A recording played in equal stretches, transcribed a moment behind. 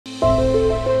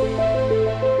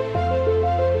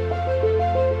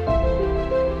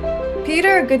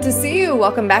Peter, good to see you.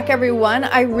 Welcome back, everyone.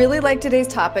 I really like today's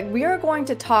topic. We are going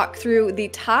to talk through the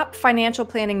top financial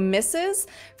planning misses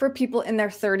for people in their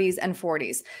 30s and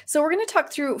 40s. So we're going to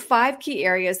talk through 5 key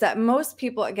areas that most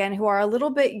people, again, who are a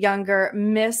little bit younger,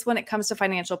 miss when it comes to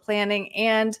financial planning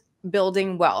and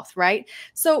building wealth, right?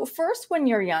 So first, when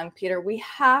you're young, Peter, we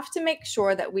have to make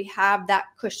sure that we have that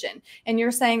cushion. And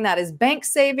you're saying that is bank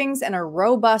savings and a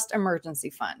robust emergency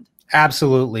fund.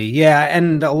 Absolutely. Yeah.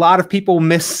 And a lot of people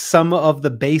miss some of the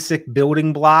basic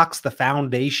building blocks, the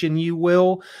foundation, if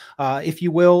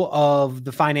you will, of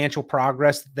the financial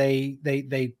progress that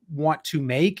they want to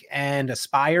make and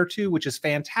aspire to, which is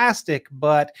fantastic.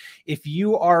 But if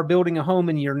you are building a home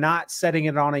and you're not setting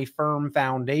it on a firm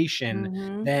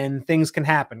foundation, then things can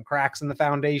happen. Cracks in the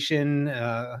foundation,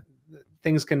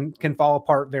 things can fall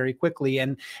apart very quickly.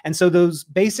 And so those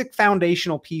basic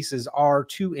foundational pieces are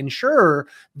to ensure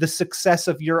the success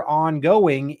of your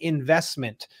ongoing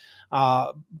investment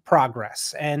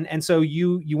progress. And so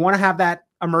you want to have that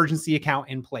emergency account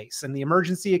in place. And the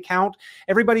emergency account,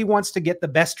 everybody wants to get the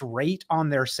best rate on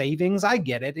their savings. I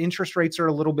get it. Interest rates are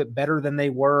a little bit better than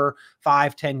they were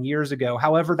 5-10 years ago.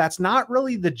 However, that's not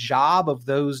really the job of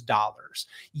those dollars.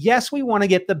 Yes, we want to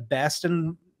get the best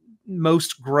and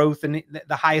most growth and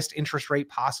the highest interest rate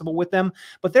possible with them,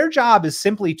 but their job is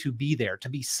simply to be there, to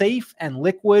be safe and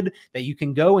liquid, that you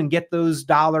can go and get those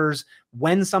dollars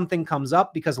when something comes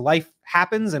up, because life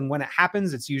happens. And when it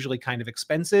happens, it's usually kind of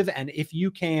expensive. And if you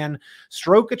can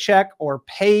stroke a check or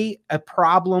pay a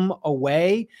problem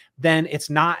away, then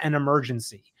it's not an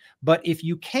emergency. But if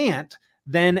you can't,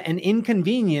 then an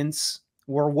inconvenience,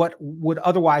 or what would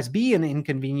otherwise be an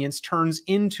inconvenience, turns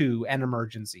into an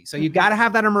emergency. So you've got to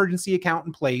have that emergency account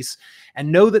in place and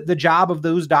know that the job of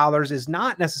those dollars is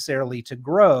not necessarily to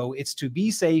grow. It's to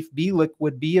be safe, be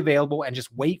liquid, be available, and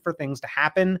just wait for things to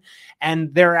happen.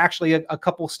 And there are actually a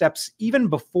couple steps even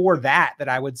before that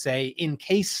I would say, in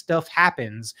case stuff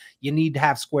happens, you need to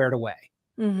have squared away.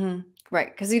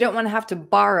 Right. Because you don't want to have to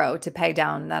borrow to pay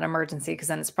down that emergency, because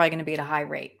then it's probably going to be at a high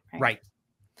rate. Right.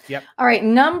 Yep. All right.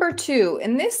 Number 2,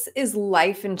 and this is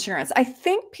life insurance. I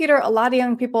think, Peter, a lot of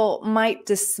young people might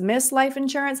dismiss life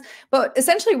insurance, but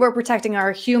essentially we're protecting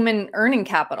our human earning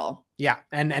capital. Yeah.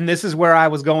 And this is where I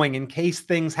was going. In case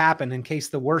things happen, in case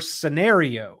the worst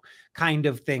scenario kind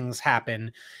of things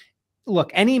happen.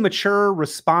 Look, any mature,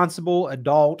 responsible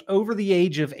adult over the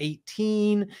age of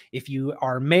 18, if you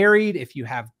are married, if you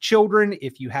have children,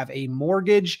 if you have a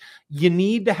mortgage, you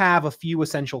need to have a few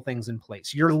essential things in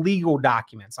place. Your legal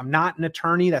documents. I'm not an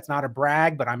attorney. That's not a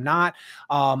brag, but I'm not.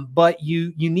 But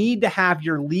you need to have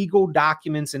your legal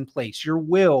documents in place. Your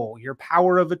will, your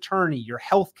power of attorney, your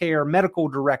healthcare, medical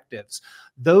directives.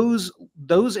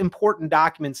 Those important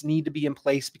documents need to be in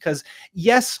place, because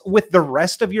yes, with the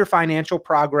rest of your financial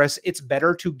progress, it's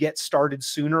better to get started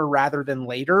sooner rather than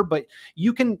later, but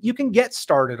you can get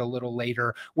started a little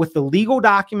later with the legal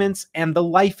documents and the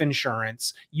life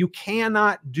insurance. You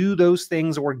cannot do those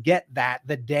things or get that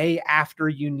the day after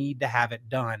you need to have it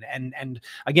done. And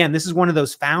again, this is one of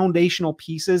those foundational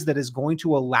pieces that is going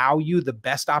to allow you the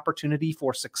best opportunity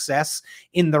for success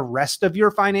in the rest of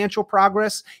your financial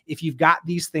progress if you've got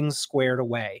these things squared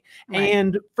away. Right.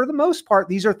 And for the most part,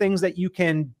 these are things that you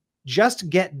can just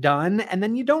get done, and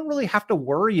then you don't really have to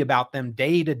worry about them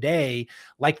day to day,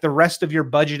 like the rest of your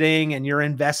budgeting and your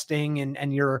investing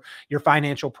and your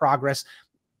financial progress.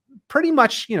 Pretty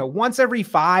much, once every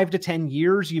 5 to 10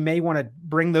 years, you may want to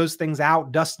bring those things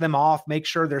out, dust them off, make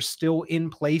sure they're still in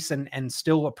place and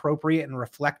still appropriate and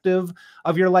reflective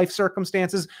of your life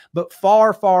circumstances. But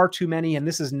far, far too many, and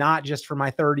this is not just for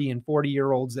my 30 and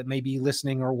 40-year-olds that may be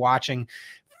listening or watching,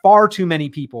 far too many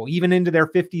people, even into their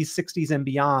 50s, 60s, and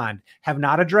beyond, have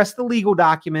not addressed the legal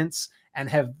documents and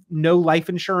have no life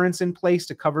insurance in place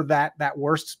to cover that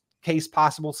worst case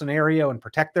possible scenario and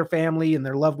protect their family and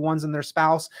their loved ones and their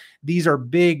spouse. These are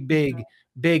big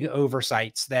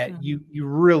oversights that you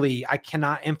really, I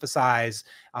cannot emphasize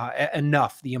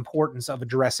enough the importance of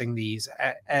addressing these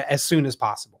as soon as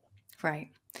possible. Right.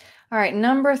 All right.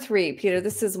 Number 3, Peter,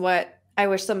 this is what I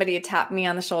wish somebody had tapped me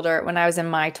on the shoulder when I was in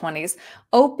my 20s.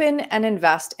 Open and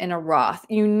invest in a Roth.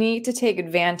 You need to take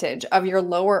advantage of your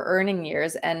lower earning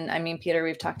years. And I mean, Peter,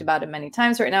 we've talked about it many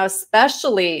times right now,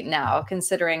 especially now,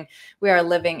 considering we are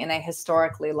living in a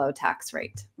historically low tax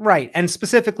rate. Right. And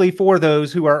specifically for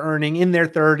those who are earning in their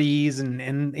 30s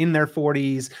and in their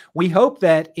 40s, we hope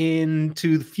that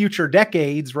into future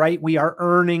decades, right, we are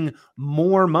earning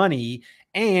more money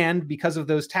And because of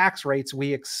those tax rates,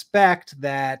 we expect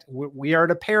that we are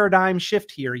at a paradigm shift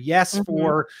here. Yes,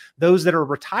 for those that are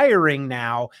retiring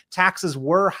now, taxes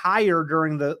were higher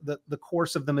during the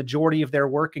course of the majority of their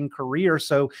working career.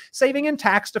 So saving in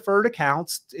tax deferred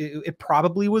accounts, it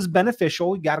probably was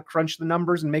beneficial. You got to crunch the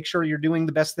numbers and make sure you're doing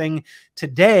the best thing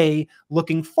today.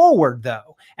 Looking forward,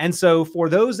 though. And so for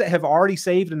those that have already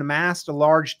saved and amassed a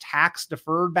large tax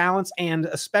deferred balance, and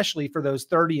especially for those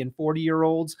 30 and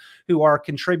 40-year-olds who are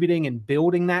contributing and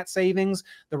building that savings,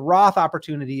 the Roth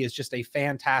opportunity is just a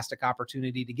fantastic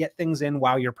opportunity to get things in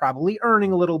while you're probably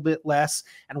earning a little bit less,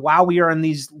 and while we are in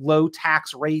these low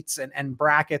tax rates and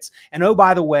brackets. And oh,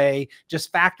 by the way,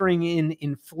 just factoring in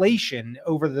inflation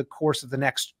over the course of the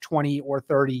next 20 or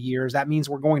 30 years, that means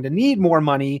we're going to need more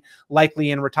money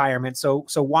likely in retirement. So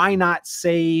why not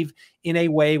save in a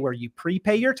way where you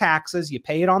prepay your taxes, you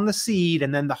pay it on the seed,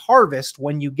 and then the harvest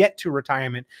when you get to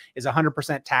retirement is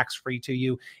 100% tax-free to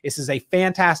you. This is a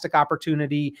fantastic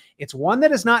opportunity. It's one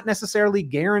that is not necessarily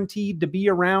guaranteed to be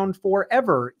around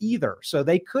forever either. So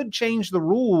they could change the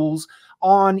rules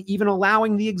on even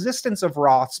allowing the existence of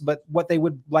Roths, but what they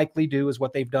would likely do is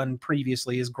what they've done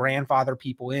previously, is grandfather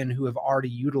people in who have already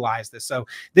utilized this. So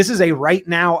this is a right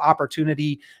now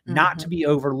opportunity not to be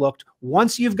overlooked.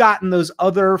 Once you've gotten those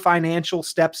other financial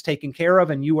steps taken care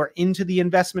of and you are into the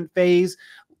investment phase,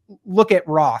 look at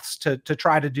Roths to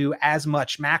try to do as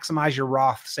much, maximize your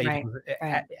Roth savings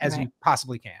as you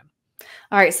possibly can.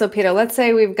 All right. So Peter, let's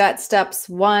say we've got steps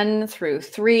 1 through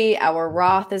 3. Our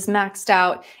Roth is maxed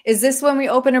out. Is this when we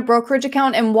open a brokerage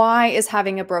account, and why is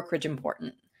having a brokerage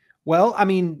important? Well, I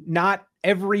mean, not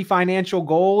every financial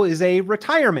goal is a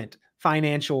retirement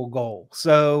financial goal.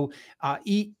 So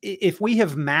if we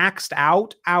have maxed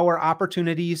out our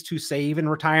opportunities to save in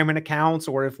retirement accounts,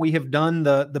 or if we have done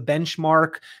the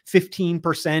benchmark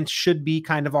 15% should be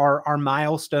kind of our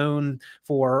milestone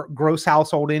for gross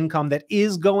household income that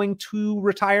is going to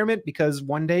retirement, because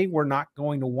one day we're not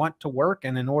going to want to work.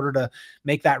 And in order to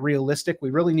make that realistic, we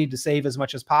really need to save as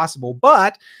much as possible.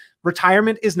 But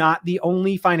retirement is not the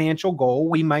only financial goal.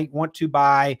 We might want to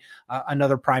buy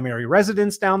another primary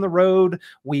residence down the road.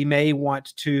 We may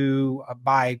want to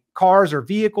buy cars or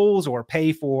vehicles, or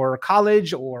pay for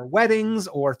college or weddings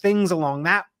or things along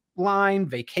that line,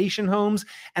 vacation homes.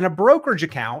 And a brokerage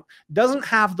account doesn't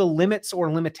have the limits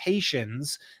or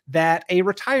limitations that a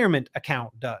retirement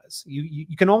account does.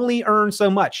 You can only earn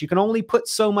so much. You can only put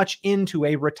so much into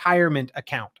a retirement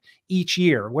account each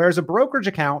year. Whereas a brokerage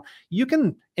account, you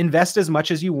can invest as much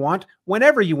as you want,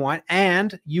 whenever you want,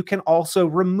 and you can also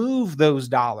remove those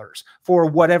dollars for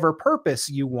whatever purpose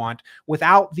you want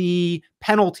without the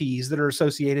penalties that are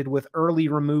associated with early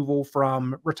removal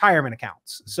from retirement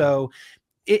accounts. So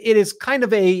it is kind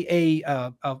of a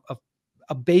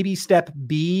baby step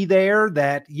B there,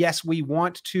 that yes, we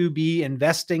want to be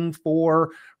investing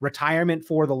for retirement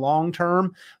for the long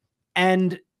term.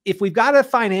 And if we've got a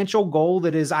financial goal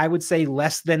that is, I would say,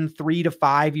 less than 3 to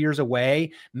 5 years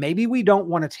away, maybe we don't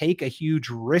want to take a huge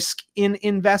risk in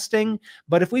investing.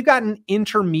 But if we've got an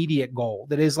intermediate goal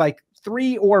that is like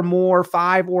 3 or more,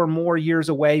 5 or more years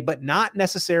away, but not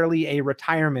necessarily a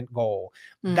retirement goal,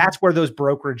 that's where those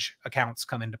brokerage accounts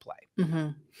come into play.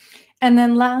 And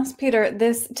then last, Peter,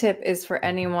 this tip is for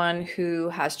anyone who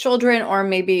has children, or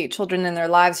maybe children in their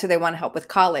lives who they want to help with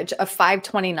college. A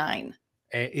 529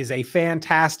 is a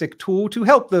fantastic tool to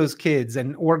help those kids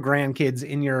and or grandkids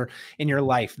in your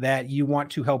life that you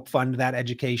want to help fund that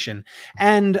education.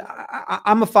 And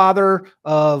I'm a father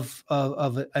of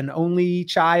an only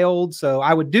child, so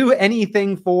I would do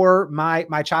anything for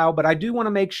my child, but I do want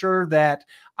to make sure that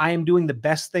I am doing the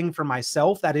best thing for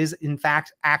myself. That is, in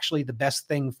fact, actually the best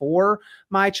thing for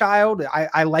my child.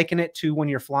 I liken it to when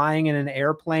you're flying in an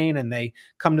airplane and they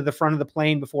come to the front of the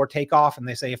plane before takeoff and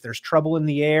they say, if there's trouble in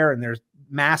the air and there's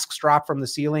masks drop from the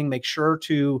ceiling, make sure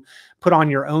to put on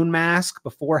your own mask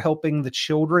before helping the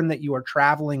children that you are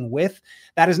traveling with.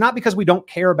 That is not because we don't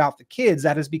care about the kids.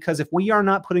 That is because if we are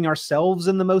not putting ourselves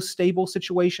in the most stable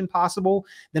situation possible,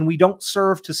 then we don't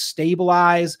serve to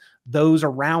stabilize those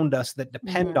around us that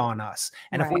depend on us.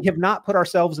 And if we have not put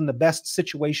ourselves in the best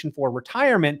situation for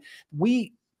retirement,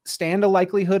 we stand a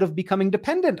likelihood of becoming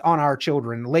dependent on our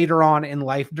children later on in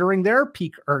life during their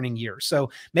peak earning years. So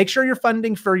make sure you're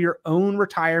funding for your own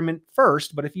retirement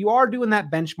first. But if you are doing that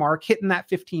benchmark, hitting that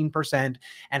 15%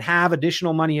 and have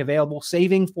additional money available,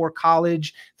 saving for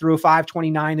college through a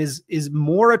 529 is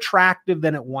more attractive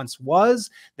than it once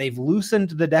was. They've loosened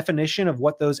the definition of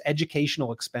what those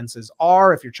educational expenses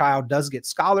are. If your child does get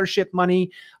scholarship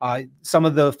money, some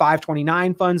of the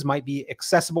 529 funds might be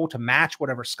accessible to match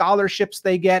whatever scholarships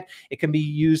they get. debt. It can be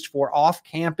used for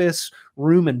off-campus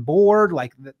room and board,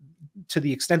 like to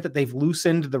the extent that they've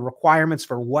loosened the requirements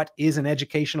for what is an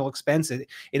educational expense. It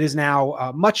is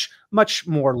now much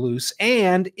more loose.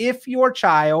 And if your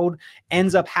child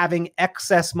ends up having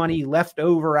excess money left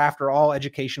over after all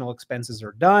educational expenses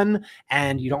are done,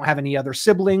 and you don't have any other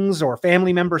siblings or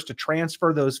family members to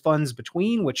transfer those funds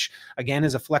between, which again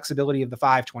is a flexibility of the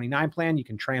 529 plan, you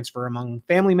can transfer among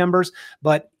family members.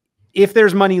 But if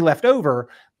there's money left over,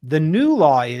 the new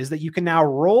law is that you can now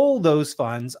roll those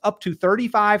funds up to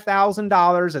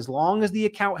 $35,000 as long as the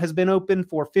account has been open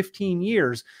for 15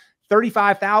 years.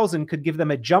 $35,000 could give them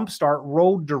a jump start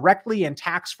rolled directly and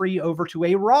tax-free over to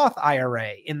a Roth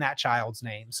IRA in that child's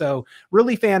name. So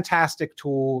really fantastic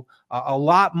tool, a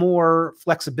lot more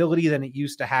flexibility than it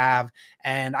used to have.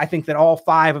 And I think that all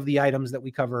 5 of the items that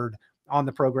we covered on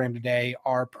the program today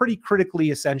are pretty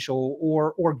critically essential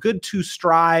or good to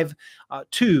strive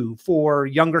to for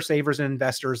younger savers and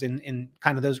investors in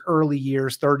kind of those early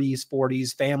years, 30s,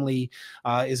 40s, family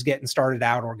is getting started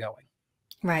out or going.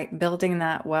 Right. Building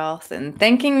that wealth and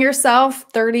thanking yourself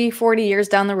 30, 40 years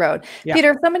down the road. Yeah.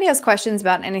 Peter, if somebody has questions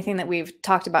about anything that we've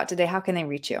talked about today, how can they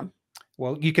reach you?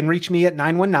 Well, you can reach me at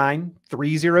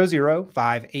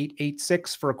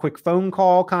 919-300-5886 for a quick phone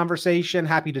call conversation.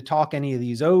 Happy to talk any of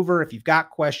these over. If you've got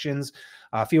questions,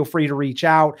 feel free to reach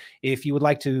out. If you would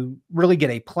like to really get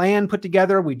a plan put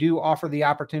together, we do offer the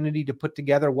opportunity to put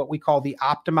together what we call the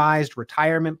optimized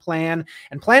retirement plan.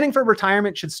 And planning for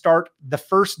retirement should start the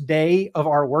first day of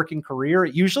our working career.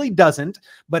 It usually doesn't,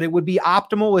 but it would be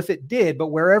optimal if it did. But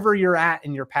wherever you're at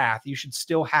in your path, you should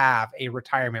still have a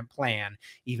retirement plan,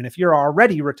 even if you're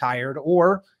already retired,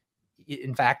 or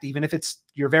in fact, even if it's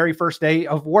your very first day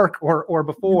of work or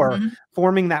before,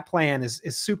 forming that plan is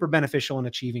super beneficial in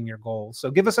achieving your goals.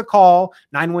 So give us a call,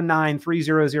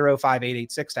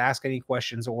 919-300-5886 to ask any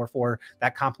questions or for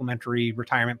that complimentary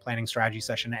retirement planning strategy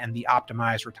session and the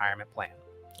optimized retirement plan.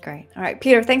 Great. All right,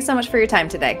 Peter, thanks so much for your time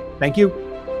today. Thank you.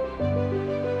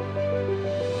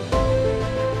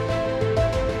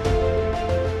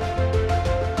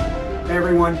 Hey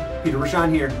everyone, Peter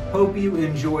Richon here. Hope you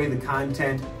enjoy the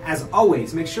content. As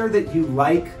always, make sure that you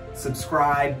like,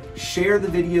 subscribe, share the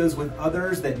videos with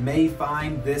others that may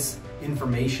find this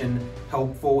information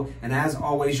helpful. And as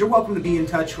always, you're welcome to be in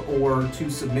touch or to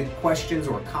submit questions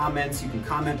or comments. You can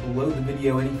comment below the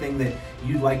video anything that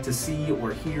you'd like to see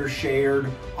or hear shared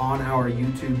on our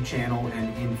YouTube channel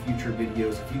and in future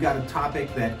videos. If you got a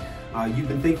topic that you've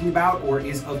been thinking about or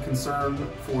is of concern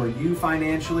for you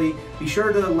financially, be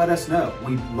sure to let us know.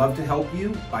 We'd love to help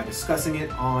you by discussing it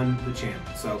on the channel.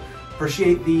 So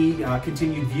appreciate the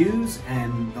continued views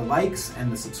and the likes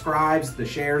and the subscribes, the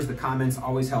shares, the comments,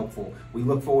 always helpful. We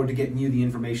look forward to getting you the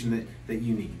information that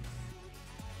you need.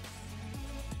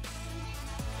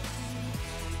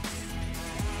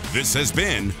 This has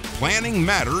been Planning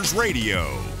Matters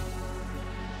Radio.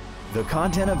 The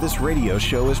content of this radio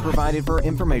show is provided for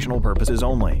informational purposes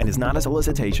only and is not a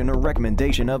solicitation or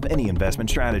recommendation of any investment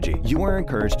strategy. You are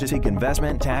encouraged to seek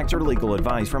investment, tax, or legal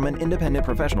advice from an independent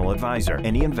professional advisor.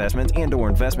 Any investments and/or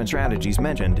investment strategies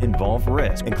mentioned involve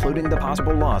risk, including the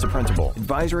possible loss of principal.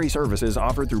 Advisory services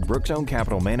offered through Brookzone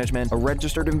Capital Management, a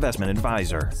registered investment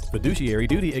advisor. Fiduciary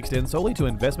duty extends solely to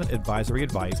investment advisory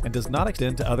advice and does not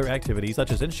extend to other activities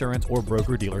such as insurance or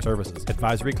broker-dealer services.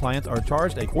 Advisory clients are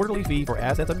charged a quarterly fee for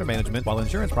assets under management, while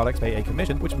insurance products pay a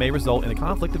commission, which may result in a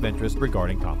conflict of interest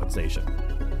regarding compensation.